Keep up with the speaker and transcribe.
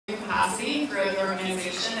throughout the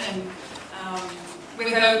organization, and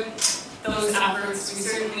without those efforts, we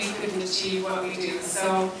certainly couldn't achieve what we do.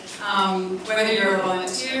 So whether you're a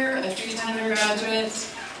volunteer, a three-time undergraduate,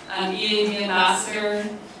 an EAB ambassador,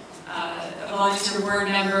 a volunteer board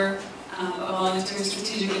member, a volunteer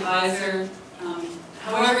strategic advisor,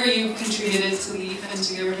 however you contributed to LEAF and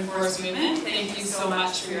to the urban forest movement, thank you so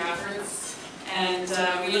much for your efforts. And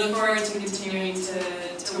we look forward to continuing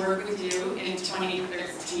to work with you in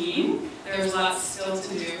 2013. There's lots still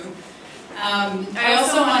to do. I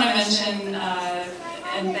also want to mention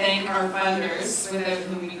and thank our funders, without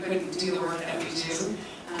whom we couldn't do the work that we do.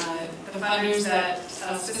 The funders that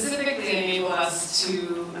specifically enable us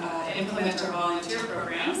to implement our volunteer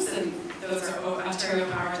programs, and those are Ontario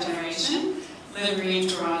Power Generation, Live Green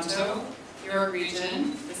Toronto, York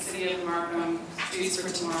Region, the City of Markham Streets for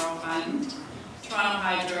Tomorrow Fund, Toronto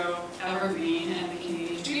Hydro, Evergreen, and the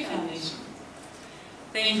Canadian Tree Foundation.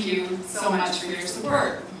 Thank you so much for your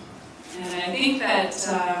support. And I think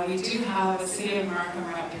that we do have a City of Markham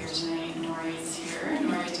rep here tonight. Nori is here,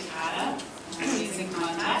 Nori Takata. He's in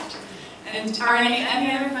contact. And are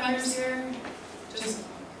any other funders here? Just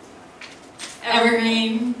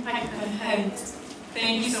Evergreen.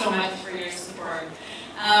 Thank you so much for your support.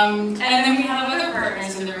 And then we have other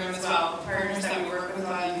partners in the room as well, partners that we work with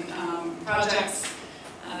on projects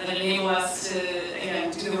that enable us to,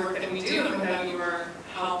 again, do the work that we do, and without your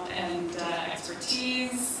help and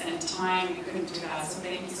expertise and time, we couldn't do that, so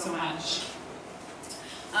thank you so much.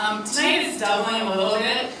 Tonight is doubling a little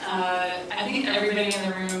bit. I think everybody in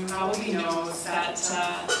the room probably knows that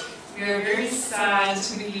we are very sad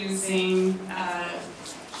to be losing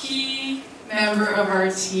key member of our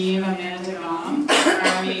team, Amanda Gom,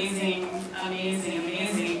 our amazing,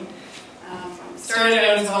 started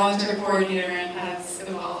out as volunteer coordinator and has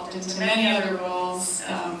evolved into many other roles.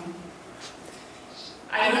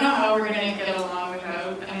 I don't know how we're going to get along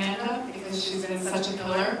without Amanda, because she's been such a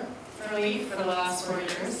pillar for LEAF for the last 4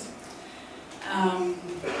 years.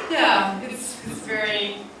 Yeah, it's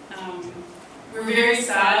very, we're very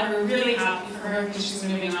sad. We're really happy for her because she's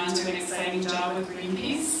moving on to an exciting job with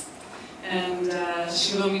Greenpeace. And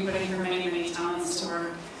she will be putting her many talents to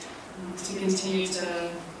work to continue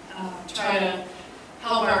to try to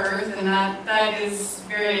help our Earth, and that is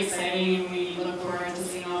very exciting, and we look forward to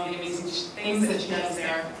seeing all the amazing things that she does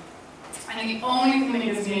there. And the only thing that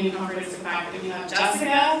gives me any comfort is the fact that we have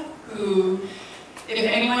Jessica, who, if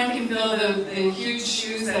anyone can fill the huge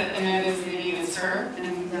shoes that Amanda is leaving, it's her.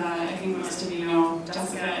 And I think most of you know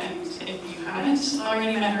Jessica, and if you haven't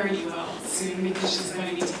already met her, you will soon, because she's going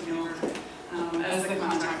to be taking over as the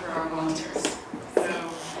contact for our volunteers.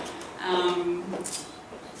 So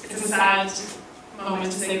it's a sad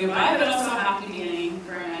moment to say goodbye, but also a happy beginning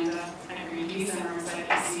for Amanda at Greenpeace, and we're excited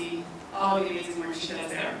to see all the amazing work she does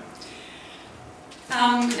there.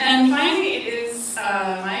 And finally, it is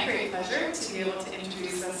my great pleasure to be able to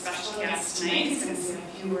introduce a special guest tonight. He's going to say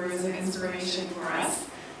a few words of inspiration for us.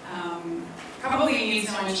 Probably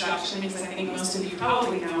needs no introduction, because I think most of you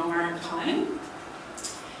probably know Mark Cullen.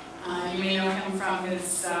 You may know him from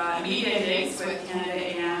his media days with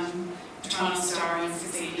Canada AM, Toronto Star, and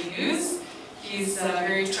 680 News. He's a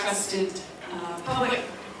very trusted public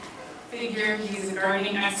figure. He's a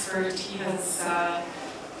gardening expert. He has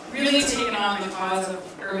really taken on the cause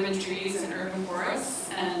of urban trees and urban forests,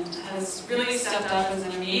 and has really stepped up as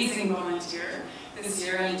an amazing volunteer this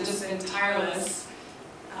year, and just been tireless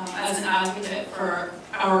as an advocate for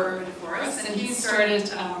our urban forests. And he started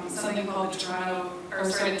something called the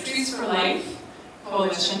Trees for Life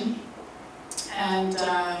Coalition, and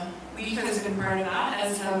LEAF has been part of that,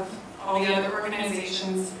 as have all the other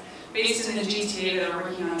organizations based in the GTA that are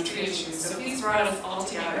working on tree issues. So he's brought us all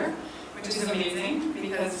together, which is amazing,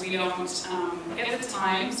 because we don't get the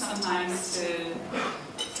time sometimes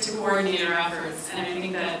to coordinate our efforts, and I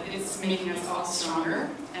think that it's making us all stronger.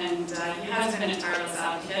 And he has been a tireless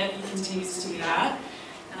advocate. He continues to be that.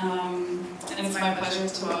 And it's my pleasure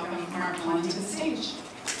to welcome Mark Cullen to the stage.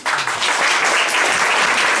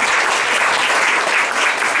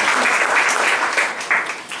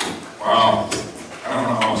 Wow, I don't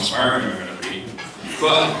know how inspiring I'm going to be,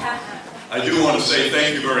 but I do want to say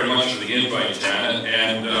thank you very much for the invite, Janet,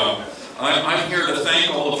 and I'm here to thank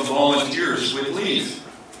all of the volunteers with LEAF.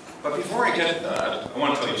 But before I get to that, I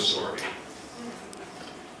want to tell you a story.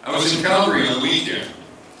 I was in Calgary on the weekend,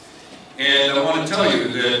 and I want to tell you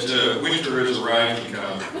that winter has arrived in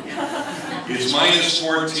Calgary. It's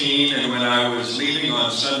 -14, and when I was leaving on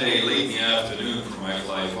Sunday late in the afternoon for my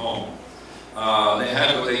flight home, they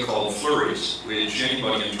had what they called flurries, which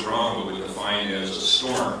anybody in Toronto would define as a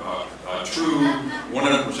storm, a true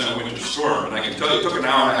 100% winter storm. And I can tell you, it took an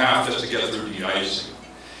hour and a half just to get through the icing.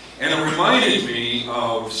 And it reminded me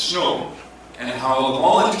of snow and how the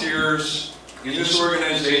volunteers in this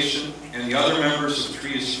organization and the other members of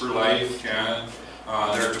Trees for Life, Janet,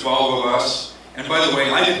 there are 12 of us. And by the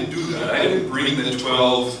way, I didn't do that. I didn't bring the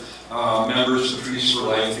 12 members of Trees for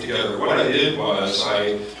Life together. What I did was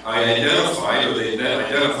I identified, or they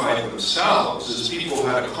identified themselves as people who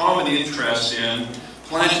had a common interest in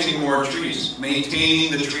planting more trees,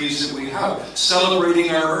 maintaining the trees that we have,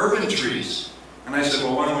 celebrating our urban trees. And I said,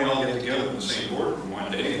 well, why don't we all get together in the same boardroom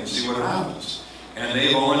one day and see what happens? And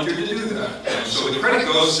they volunteered to do that. And so the credit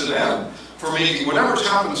goes to them for making whatever's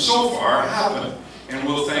happened so far happen. And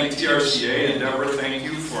we'll thank TRCA, and Deborah, thank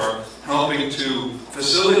you for helping to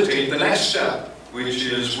facilitate the next step, which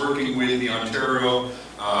is working with the Ontario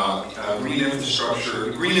Green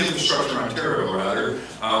Infrastructure Ontario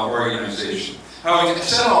organization. Now, I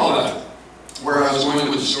said all that, where I was going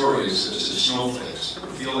with the stories is snowflakes. Ever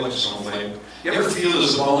feel like a snowflake? You ever feel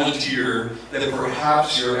as a volunteer that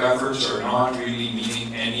perhaps your efforts are not really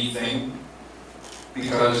meaning anything?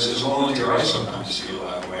 Because as a volunteer, I sometimes feel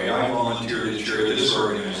that way. I volunteer to chair this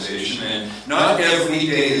organization, and not every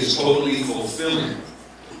day is totally fulfilling.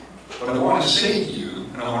 But I want to say to you,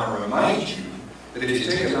 and I want to remind you, that if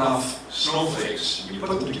you take enough snowflakes and you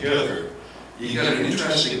put them together, you get an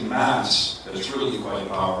interesting mass that's really quite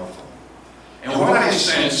powerful. And what I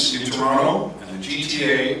sense in Toronto and the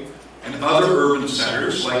GTA and other urban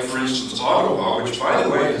centers, like for instance Ottawa, which by the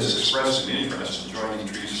way has expressed an interest in joining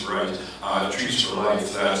Trees for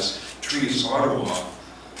Life, that's Trees Ottawa,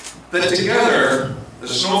 that together, the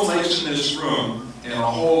snowflakes in this room and a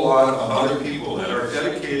whole lot of other people that are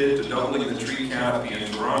dedicated to doubling the tree canopy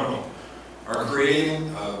in Toronto are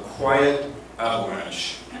creating a quiet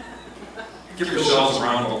avalanche. Give yourselves a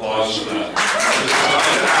round of applause for that.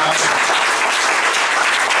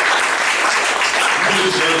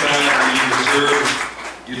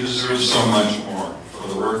 You deserve so much more for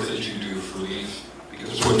the work that you do for LEAF.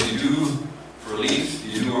 Because what you do for LEAF,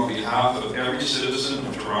 you do on behalf of every citizen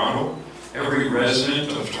of Toronto, every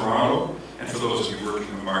resident of Toronto, and for those of you working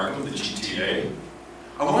in Markham, the GTA.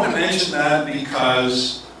 I want to mention that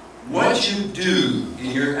because what you do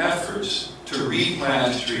in your efforts to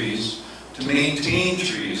replant trees, to maintain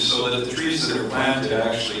trees so that the trees that are planted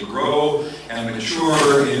actually grow and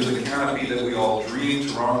mature into the canopy that we all dream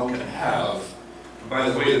Toronto can have. And by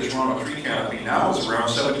the way, the Toronto tree canopy now is around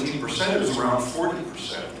 17%, it was around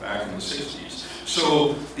 40% back in the 60s.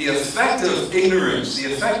 So the effect of ignorance,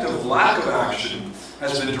 the effect of lack of action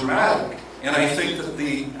has been dramatic. And I think that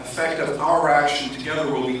the effect of our action together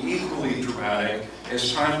will be equally dramatic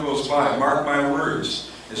as time goes by. Mark my words.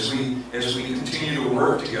 As we continue to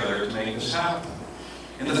work together to make this happen.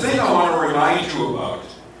 And the thing I want to remind you about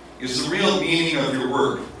is the real meaning of your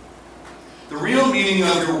work. The real meaning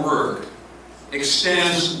of your work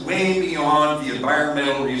extends way beyond the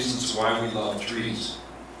environmental reasons why we love trees.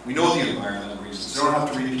 We know the environmental reasons. You don't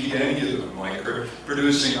have to repeat any of them, like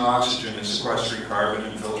producing oxygen and sequestering carbon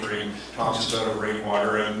and filtering toxins out of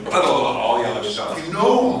rainwater and blah, blah, blah, all the other stuff. You know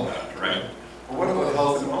all that, right? But what about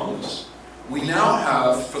health and wellness? We now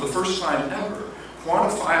have, for the first time ever,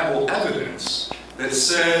 quantifiable evidence that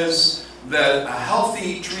says that a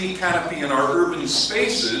healthy tree canopy in our urban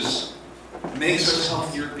spaces makes us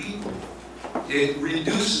healthier people. It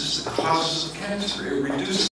reduces the causes of cancer. It reduces